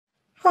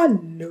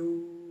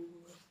Hello,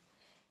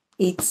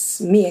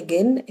 it's me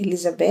again,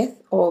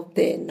 Elizabeth of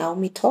the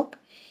Naomi Talk,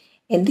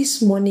 and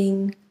this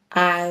morning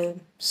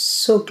I'm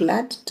so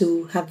glad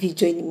to have you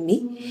joining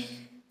me.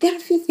 There are a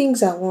few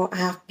things I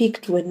have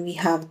picked when we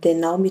have the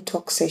Naomi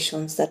Talk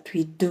sessions that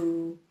we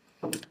do.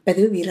 By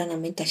the way, we run a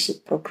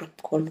mentorship program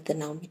called the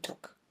Naomi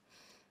Talk,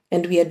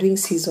 and we are doing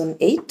season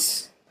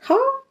 8.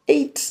 Huh?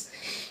 8,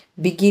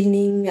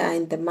 beginning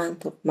in the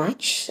month of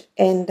March,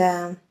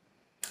 and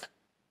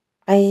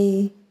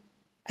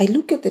I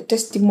look at the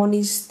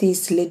testimonies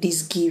these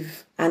ladies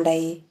give, and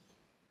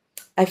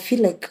I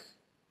feel like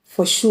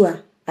for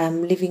sure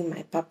I'm living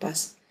my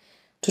purpose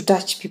to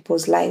touch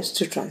people's lives,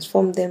 to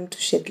transform them, to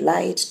shed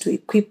light, to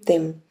equip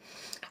them,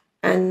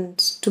 and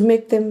to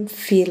make them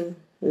feel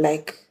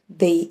like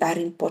they are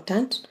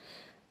important,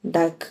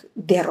 like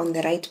they're on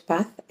the right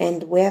path,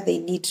 and where they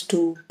need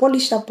to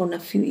polish up on a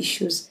few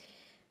issues.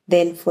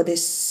 Then for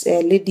this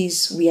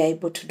ladies, we are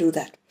able to do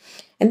that.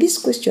 And this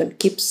question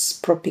keeps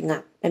propping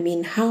up. I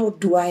mean, how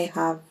do I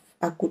have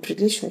a good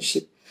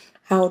relationship?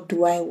 How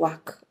do I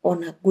work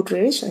on a good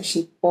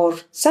relationship? Or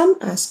some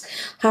ask,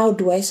 how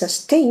do I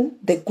sustain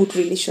the good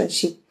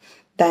relationship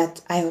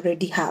that I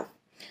already have?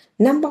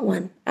 Number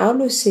one, I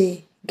always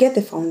say, get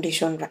the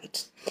foundation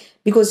right.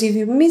 Because if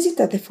you miss it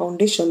at the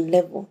foundation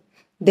level,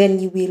 then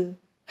you will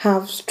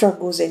have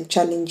struggles and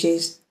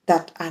challenges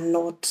that are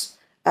not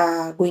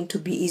going to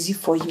be easy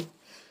for you.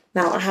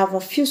 Now, I have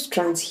a few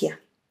strands here.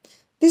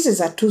 This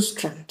is a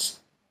 2-strand.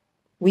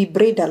 We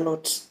braid a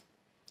lot.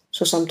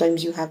 So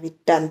sometimes you have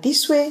it done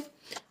this way,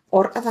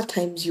 or other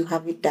times you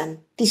have it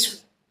done this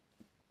way.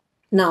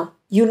 Now,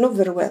 you know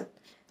very well,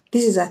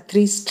 this is a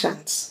 3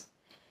 strands.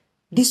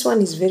 This one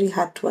is very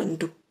hard to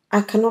undo.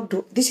 I cannot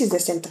do, this is the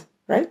center,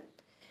 right?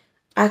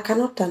 I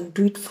cannot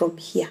undo it from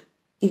here,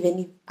 even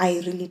if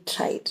I really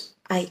tried.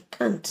 I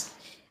can't.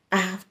 I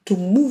have to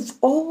move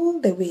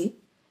all the way,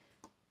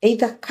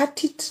 either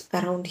cut it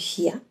around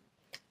here,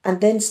 and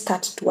then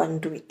start to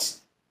undo it.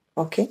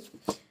 Okay?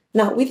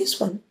 Now, with this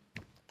one,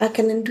 I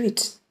can undo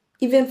it,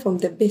 even from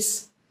the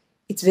base.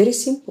 It's very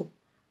simple.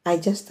 I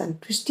just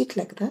untwist it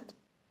like that,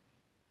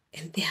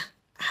 and there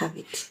I have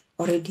it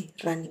already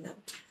running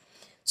out.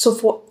 So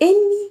for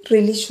any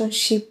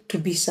relationship to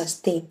be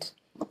sustained,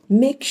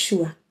 make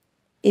sure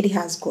it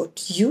has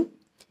got you,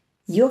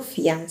 your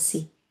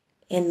fiancé,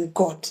 and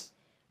God.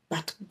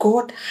 But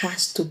God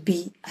has to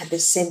be at the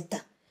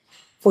center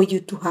for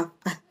you to have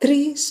a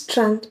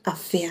 3-strand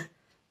affair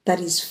that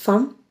is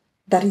firm,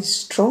 that is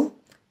strong,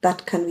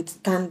 that can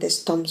withstand the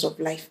storms of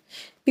life.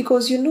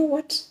 Because you know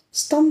what?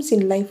 Storms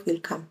in life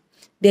will come.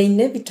 They're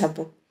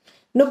inevitable.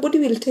 Nobody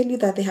will tell you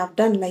that they have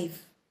done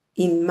life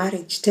in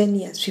marriage 10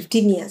 years,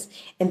 15 years,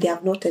 and they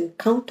have not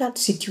encountered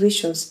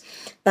situations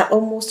that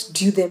almost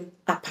drew them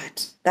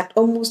apart, that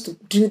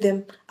almost drew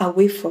them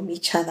away from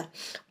each other.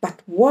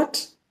 But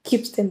what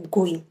keeps them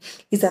going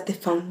is that the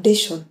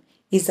foundation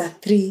is a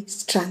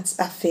 3-strands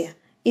affair.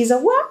 Is a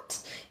what?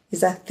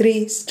 Is a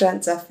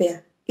 3-strands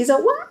affair. Is a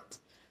what?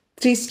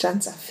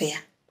 3-strands affair.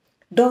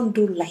 Don't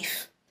do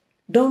life.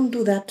 Don't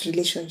do that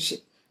relationship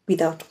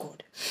without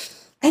God.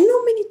 I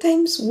know many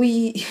times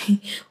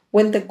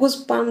when the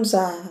goosebumps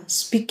are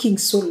speaking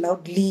so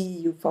loudly,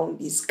 you found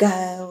this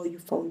guy or you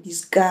found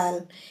this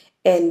girl,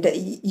 and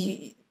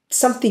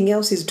something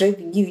else is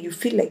driving you, you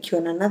feel like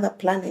you're on another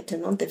planet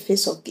and on the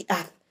face of the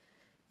earth.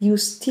 You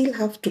still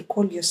have to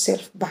call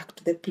yourself back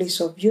to the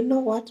place of, you know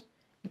what?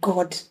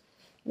 God,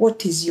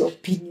 what is your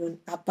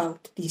opinion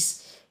about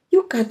this?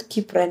 You can't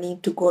keep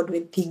running to God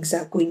when things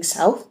are going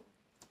south.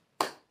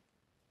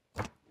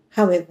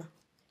 However,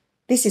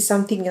 this is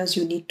something else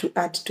you need to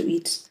add to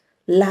it.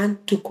 Learn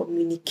to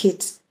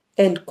communicate,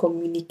 and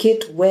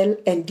communicate well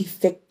and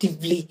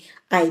effectively.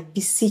 I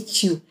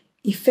beseech you,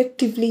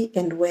 effectively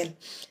and well.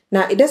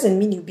 Now, it doesn't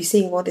mean you'll be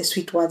saying all the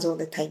sweet words all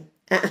the time.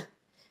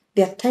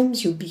 There are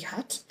times you'll be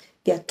hurt.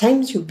 There are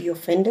times you'll be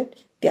offended.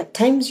 There are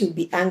times you'll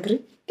be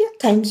angry. There are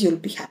times you'll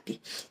be happy.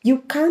 You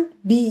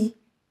can't be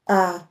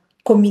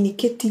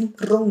communicating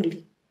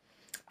wrongly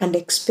and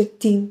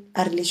expecting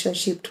a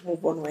relationship to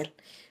move on well.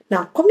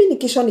 Now,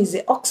 communication is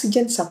the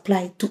oxygen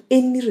supply to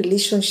any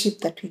relationship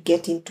that we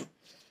get into.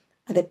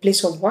 At the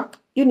place of work,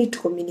 you need to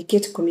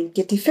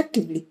communicate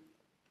effectively.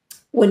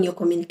 When you're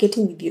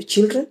communicating with your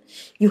children,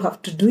 you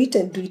have to do it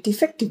and do it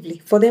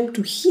effectively for them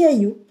to hear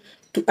you,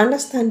 to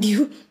understand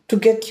you, to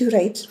get you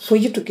right, for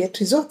you to get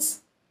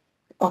results.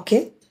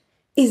 Okay?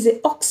 Is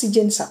the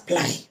oxygen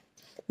supply.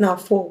 Now,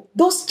 for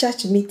those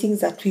church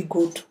meetings that we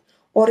go to,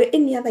 or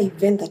any other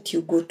event that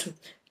you go to,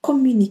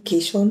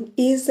 communication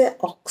is the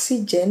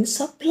oxygen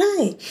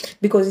supply,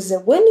 because it's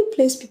the only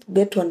place people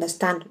get to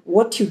understand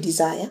what you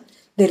desire,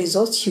 the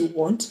results you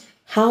want,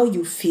 how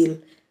you feel.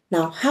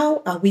 Now,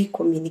 how are we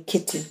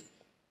communicating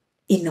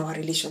in our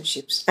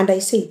relationships? And I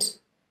said,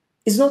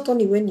 it's not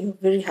only when you're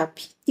very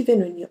happy, even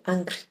when you're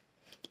angry,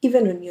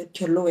 even when you're at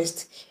your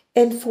lowest.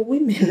 And for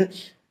women,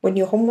 when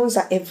your hormones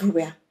are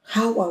everywhere,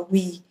 how are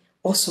we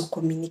also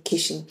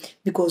communication?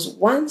 Because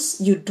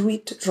once you do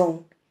it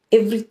wrong,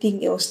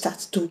 everything else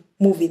starts to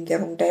move in the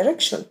wrong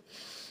direction.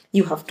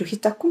 you have to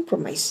hit a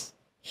compromise.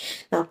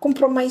 Now,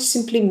 compromise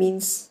simply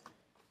means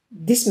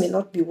this may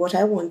not be what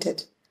I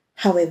wanted.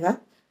 However,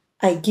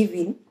 I give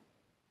in,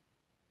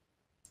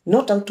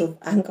 not out of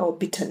anger or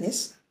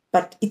bitterness,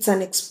 but it's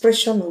an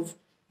expression of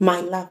my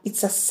love.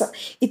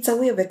 It's a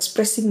way of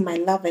expressing my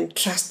love and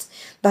trust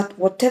that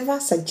whatever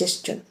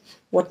suggestion,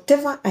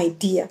 whatever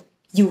idea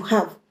you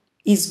have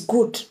is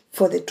good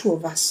for the two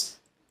of us.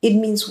 It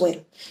means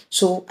well.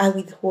 So I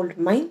withhold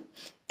mine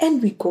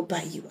and we go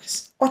by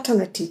yours.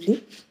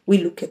 Alternatively, we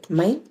look at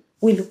mine,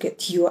 we look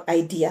at your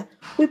idea,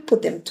 we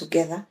put them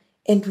together,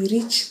 and we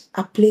reach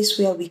a place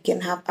where we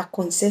can have a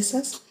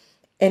consensus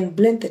and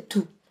blend the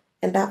two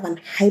and have an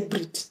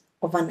hybrid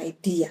of an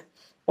idea,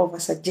 of a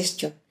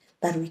suggestion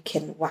that we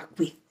can work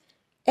with.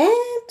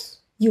 And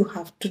you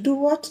have to do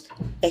what?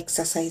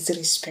 Exercise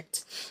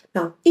respect.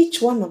 Now,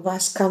 each one of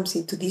us comes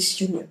into this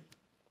union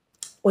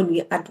when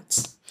we are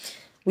adults.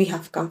 We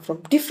have come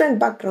from different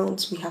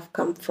backgrounds, we have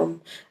come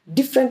from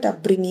different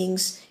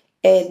upbringings,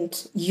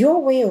 and your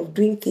way of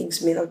doing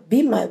things may not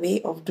be my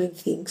way of doing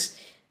things.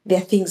 There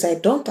are things I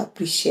don't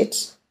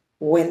appreciate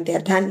when they're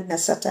done in a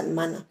certain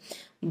manner,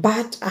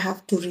 but I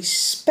have to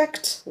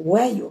respect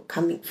where you're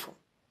coming from.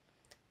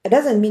 It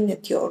doesn't mean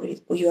that you're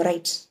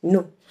right.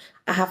 No,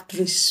 I have to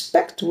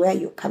respect where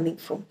you're coming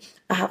from.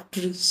 I have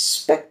to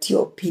respect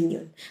your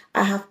opinion.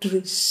 I have to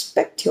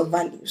respect your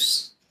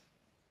values.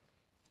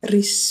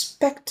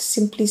 Respect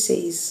simply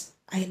says,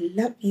 I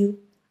love you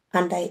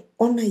and I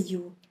honor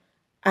you,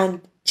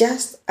 and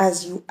just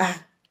as you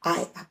are,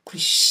 I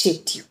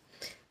appreciate you.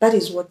 That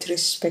is what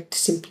respect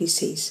simply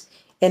says.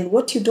 And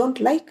what you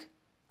don't like,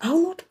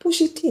 I'll not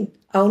push it in.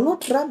 I'll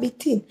not rub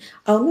it in.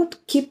 I'll not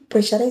keep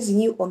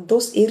pressurizing you on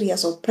those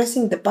areas or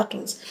pressing the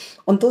buttons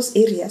on those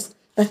areas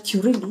that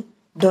you really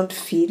don't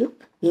feel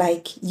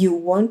like you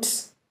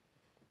want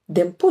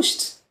them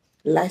pushed.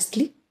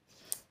 Lastly,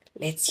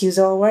 let's use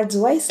our words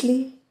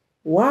wisely.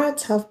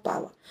 Words have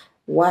power.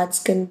 Words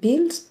can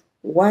build,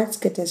 words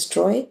can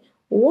destroy,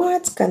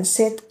 words can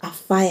set a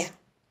fire,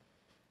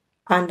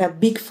 and a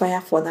big fire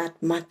for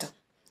that matter.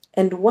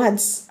 And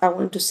words, I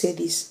want to say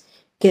this,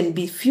 can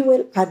be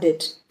fuel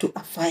added to a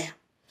fire.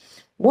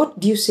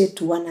 What do you say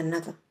to one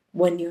another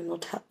when you're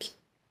not happy?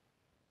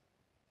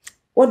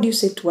 What do you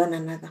say to one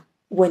another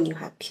when you're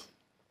happy?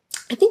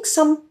 I think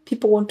some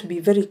people want to be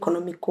very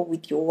economical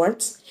with your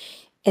words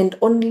and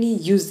only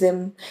use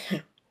them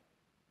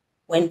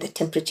when the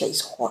temperature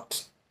is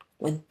hot,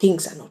 when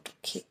things are not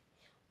okay,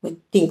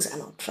 when things are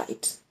not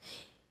right.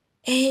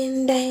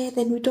 And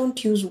then we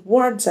don't use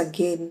words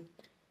again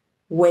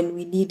when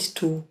we need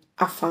to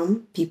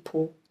affirm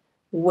people,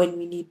 when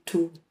we need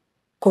to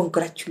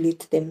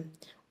congratulate them,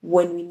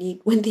 when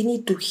they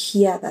need to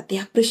hear that they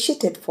are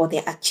appreciated for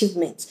their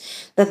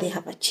achievements that they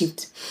have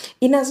achieved.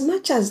 In as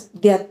much as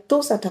there are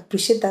those that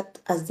appreciate that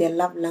as their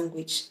love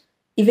language,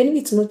 even if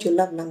it's not your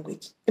love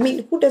language. I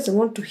mean, who doesn't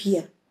want to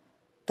hear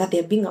that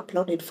they're being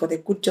applauded for the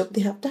good job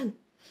they have done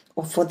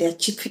or for their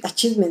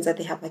achievements that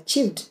they have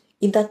achieved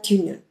in that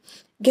union?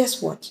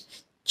 Guess what?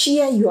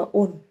 Cheer your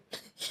own.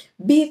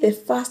 Be the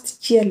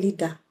first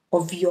cheerleader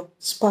of your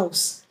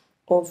spouse,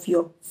 of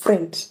your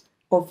friend,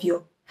 of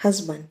your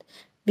husband.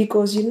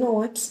 Because you know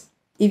what?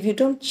 If you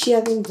don't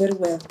cheer them very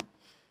well,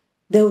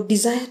 they'll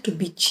desire to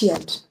be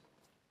cheered.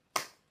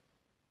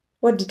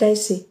 What did I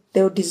say?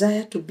 They'll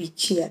desire to be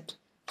cheered.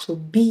 So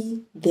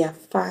be their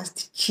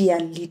first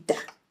cheerleader.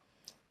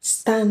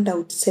 Stand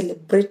out,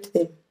 celebrate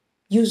them.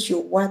 Use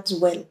your words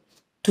well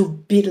to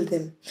build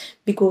them.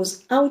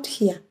 Because out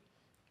here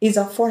is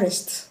a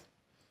forest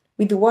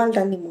with wild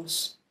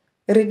animals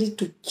ready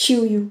to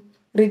chew you,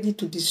 ready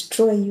to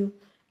destroy you.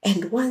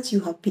 And once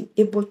you have been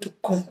able to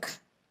conquer,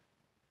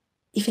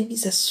 even if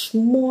it's a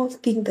small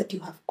thing that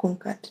you have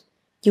conquered,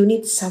 you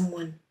need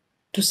someone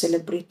to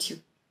celebrate you.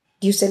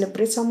 Do you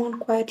celebrate someone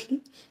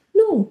quietly?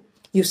 No,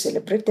 you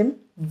celebrate them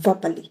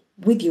verbally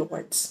with your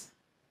words.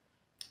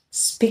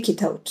 Speak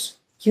it out.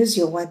 Use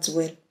your words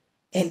well.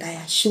 And I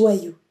assure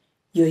you,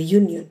 your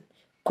union,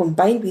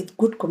 combined with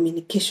good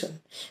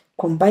communication,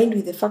 combined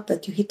with the fact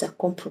that you hit a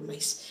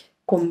compromise,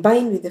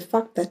 combined with the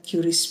fact that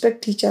you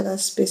respect each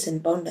other's space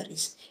and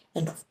boundaries,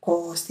 and of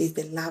course, there's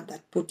the love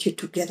that put you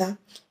together,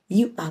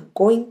 you are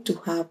going to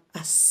have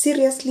a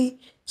seriously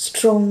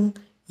strong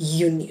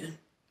union.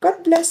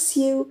 God bless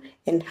you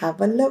and have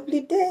a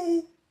lovely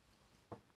day.